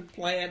treatment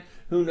plant.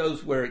 Who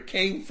knows where it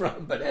came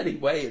from, but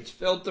anyway, it's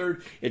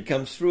filtered. It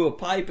comes through a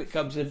pipe, it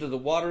comes into the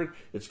water,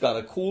 it's got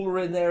a cooler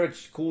in there,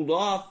 it's cooled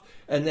off,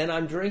 and then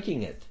I'm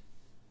drinking it.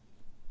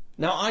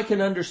 Now I can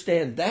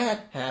understand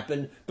that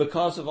happened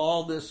because of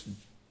all this.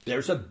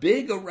 There's a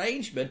big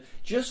arrangement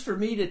just for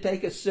me to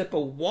take a sip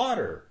of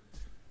water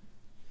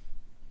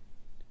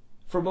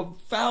from a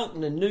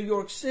fountain in New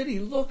York City.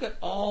 Look at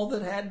all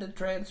that had to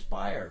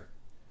transpire.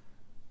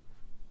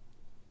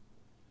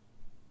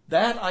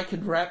 That I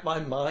could wrap my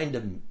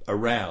mind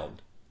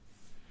around.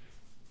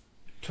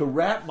 To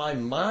wrap my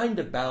mind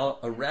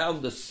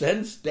around the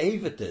sense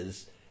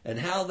devatas and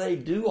how they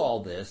do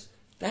all this,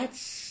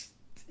 it's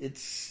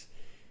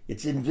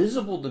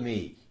invisible to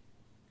me.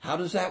 How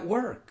does that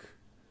work?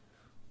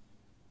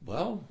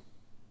 Well,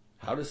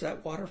 how does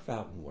that water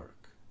fountain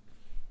work?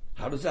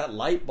 How does that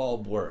light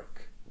bulb work?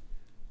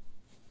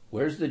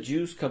 Where's the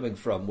juice coming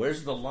from?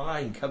 Where's the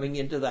line coming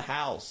into the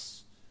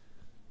house?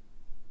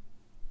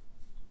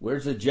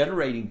 Where's the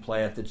generating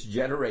plant that's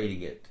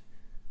generating it?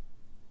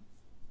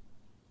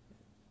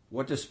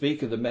 What to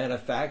speak of the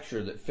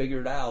manufacturer that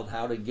figured out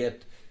how to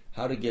get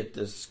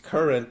this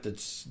current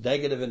that's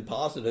negative and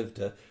positive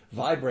to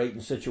vibrate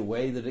in such a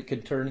way that it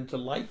can turn into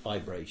light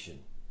vibration.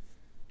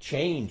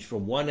 Change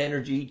from one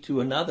energy to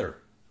another.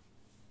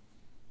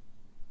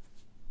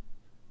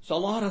 There's a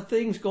lot of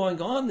things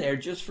going on there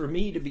just for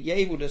me to be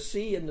able to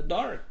see in the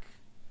dark.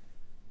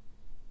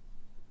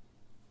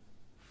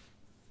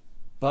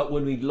 But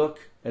when we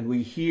look and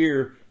we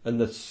hear in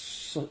the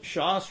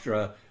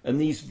Shastra and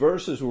these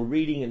verses we're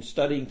reading and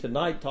studying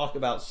tonight talk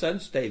about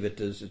sense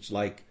devatas, it's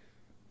like,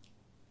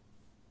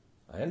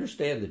 I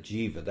understand the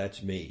jiva,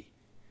 that's me.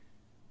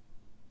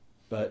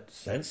 But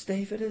sense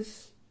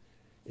devatas?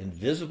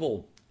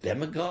 Invisible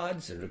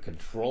demigods that are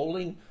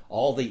controlling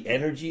all the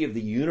energy of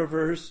the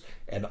universe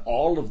and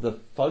all of the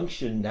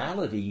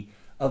functionality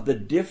of the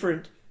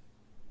different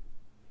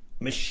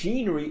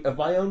machinery of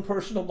my own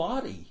personal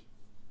body?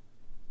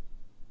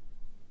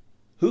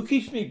 Who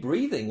keeps me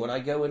breathing when I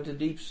go into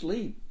deep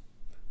sleep?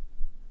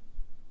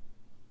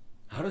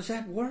 How does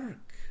that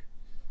work?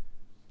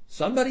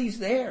 Somebody's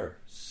there.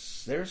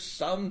 There's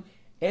some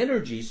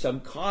energy, some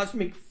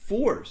cosmic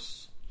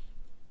force,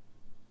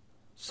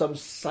 some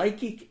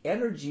psychic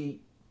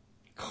energy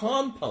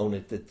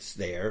component that's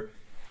there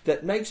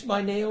that makes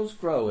my nails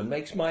grow and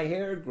makes my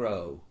hair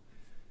grow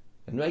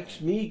and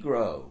makes me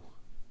grow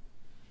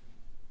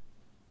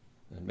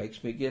and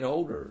makes me get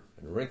older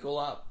and wrinkle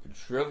up and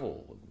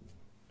shrivel and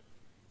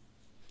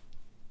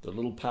the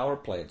little power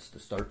plants to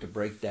start to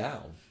break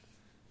down,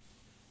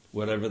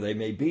 whatever they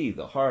may be,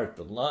 the heart,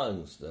 the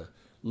lungs, the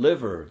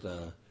liver,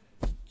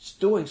 it's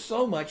doing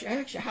so much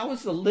action. How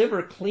is the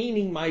liver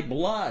cleaning my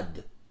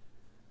blood?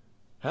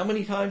 How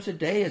many times a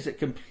day is it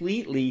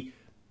completely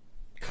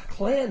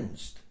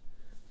cleansed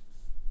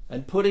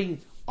and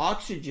putting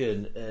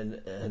oxygen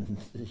and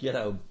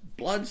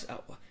bloods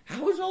out?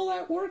 How is all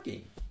that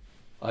working?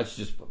 That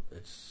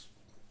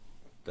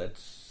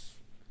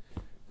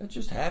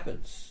just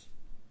happens.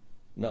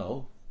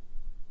 No.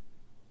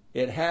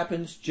 It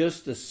happens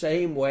just the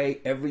same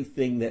way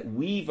everything that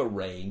we've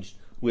arranged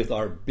with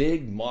our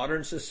big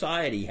modern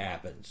society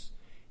happens.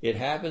 It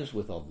happens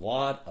with a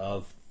lot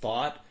of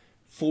thought,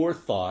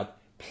 forethought,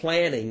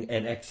 planning,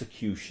 and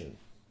execution.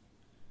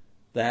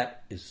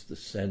 That is the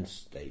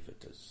sense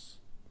Davitas.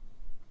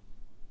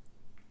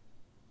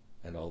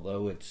 And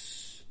although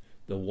it's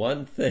the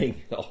one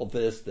thing, all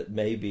this, that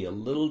may be a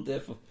little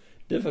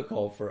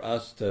difficult for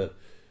us to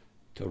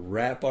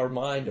wrap our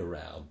mind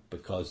around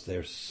because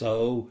they're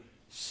so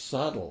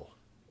subtle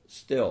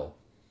still,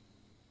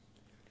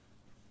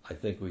 I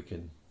think we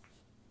can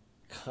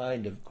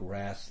kind of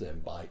grasp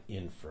them by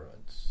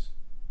inference.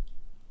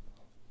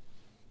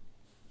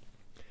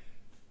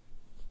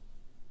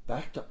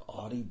 Back to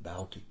Adi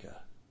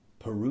Bhautika.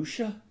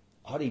 Purusha,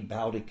 Adi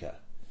Bhautika.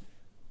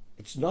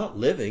 It's not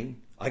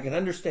living. I can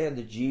understand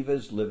the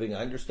jiva's living.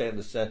 I understand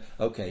the sense.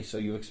 Okay, so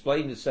you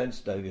explain the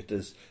sense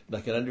devitas, and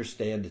I can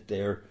understand that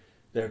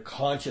they're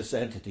conscious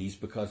entities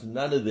because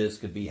none of this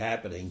could be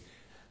happening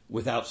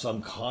without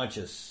some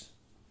conscious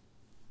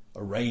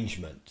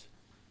arrangement.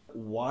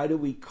 Why do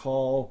we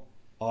call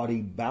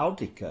Adi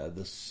Bhautika,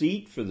 the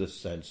seat for the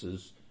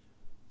senses,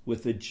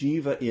 with the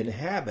jiva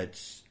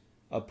inhabits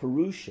a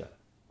Purusha?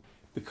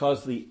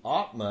 Because the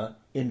Atma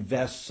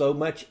invests so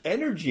much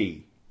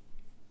energy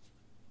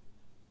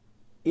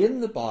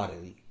in the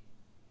body.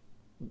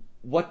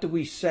 What do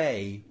we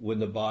say when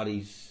the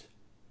body's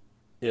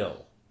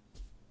ill?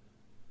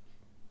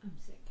 I'm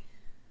sick.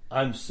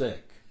 I'm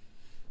sick.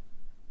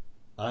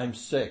 I'm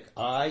sick.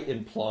 I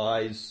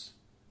implies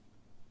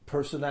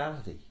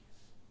personality.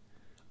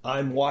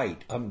 I'm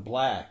white. I'm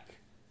black.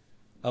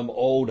 I'm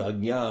old.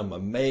 I'm young.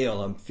 I'm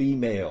male. I'm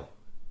female.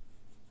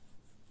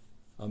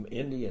 I'm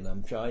Indian.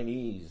 I'm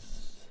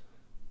Chinese.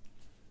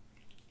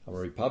 I'm a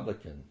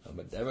Republican. I'm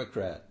a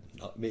Democrat.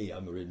 Not me.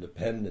 I'm an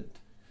independent.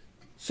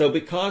 So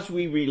because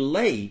we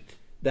relate,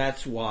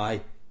 that's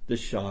why the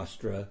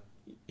Shastra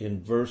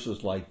in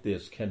verses like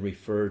this can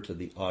refer to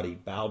the Adi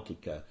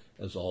Bhautika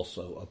as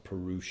also a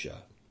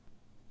Purusha.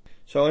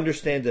 So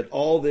understand that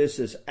all this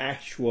is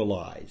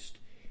actualized.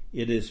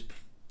 It is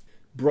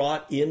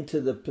brought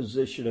into the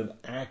position of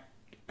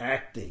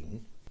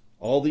acting,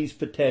 all these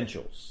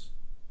potentials.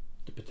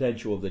 The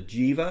potential of the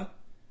jiva,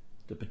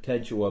 the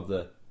potential of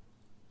the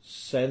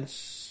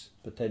sense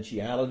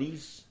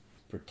potentialities,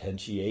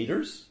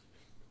 potentiators,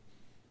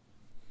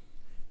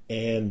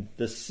 and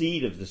the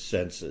seed of the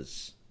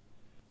senses.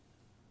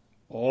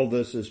 All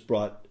this is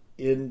brought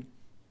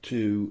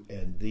into,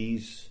 and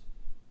these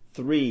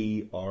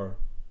three are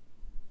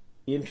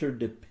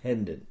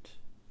interdependent.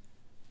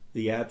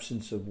 The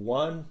absence of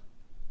one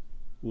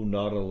will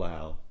not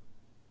allow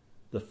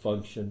the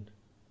function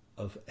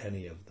of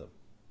any of them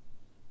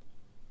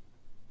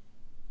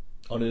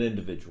on an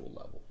individual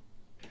level.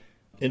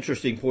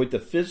 Interesting point, the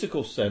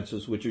physical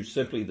senses, which are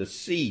simply the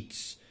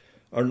seats,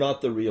 are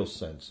not the real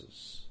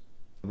senses.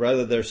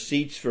 Rather, they're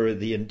seats for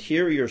the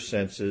interior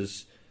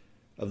senses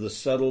of the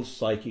subtle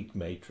psychic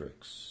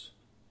matrix.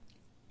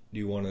 Do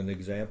you want an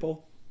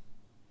example?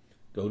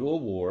 Go to a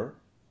war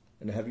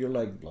and have your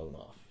leg blown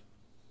off.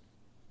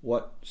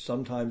 What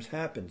sometimes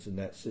happens in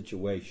that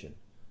situation?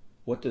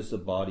 What does the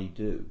body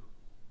do?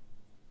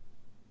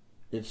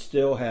 It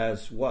still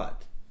has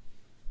what?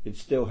 It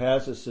still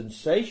has a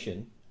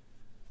sensation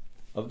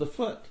of the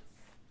foot.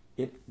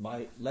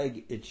 My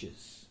leg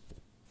itches.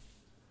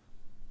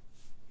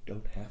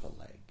 Don't have a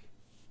leg.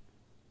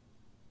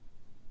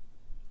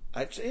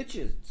 It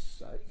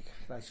itches.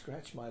 Can I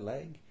scratch my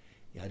leg?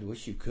 Yeah, I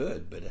wish you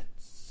could, but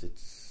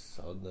it's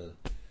on the...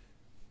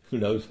 Who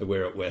knows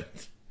where it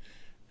went?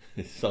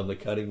 It's on the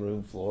cutting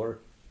room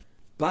floor.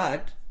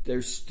 But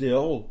there's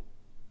still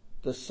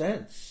the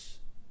sense.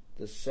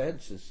 The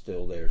sense is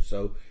still there.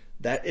 So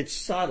that it's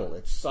subtle,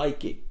 it's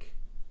psychic.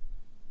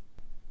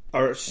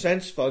 our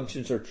sense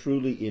functions are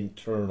truly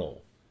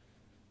internal.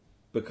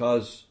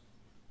 Because,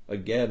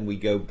 again, we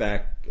go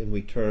back and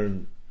we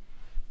turn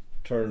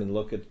and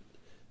look at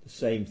the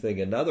same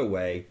thing another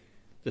way.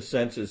 The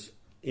senses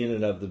in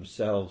and of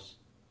themselves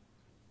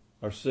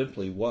are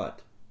simply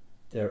what?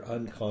 They're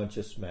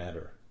unconscious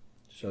matter.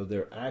 So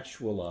they're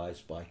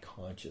actualized by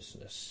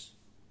consciousness.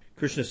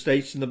 Krishna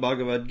states in the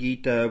Bhagavad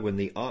Gita, when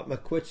the Atma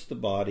quits the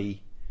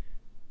body,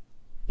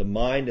 the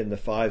mind and the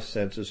five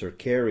senses are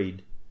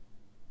carried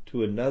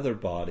to another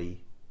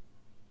body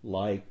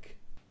like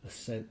a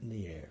scent in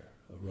the air,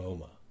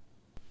 aroma.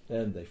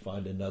 Then they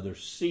find another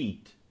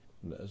seat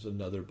as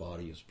another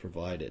body is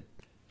provided.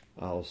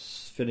 I'll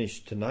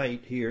finish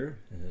tonight here,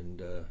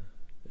 and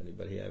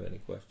anybody have any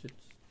questions?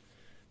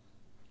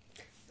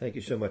 Thank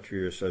you so much for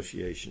your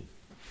association.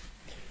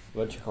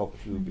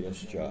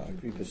 Vajjhalpatubhyascha,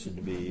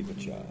 Kripasidhabheva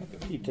cha,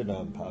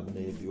 Patitanam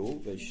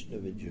Pavanebhyo,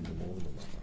 Vaishnavijyo Namo Namaha.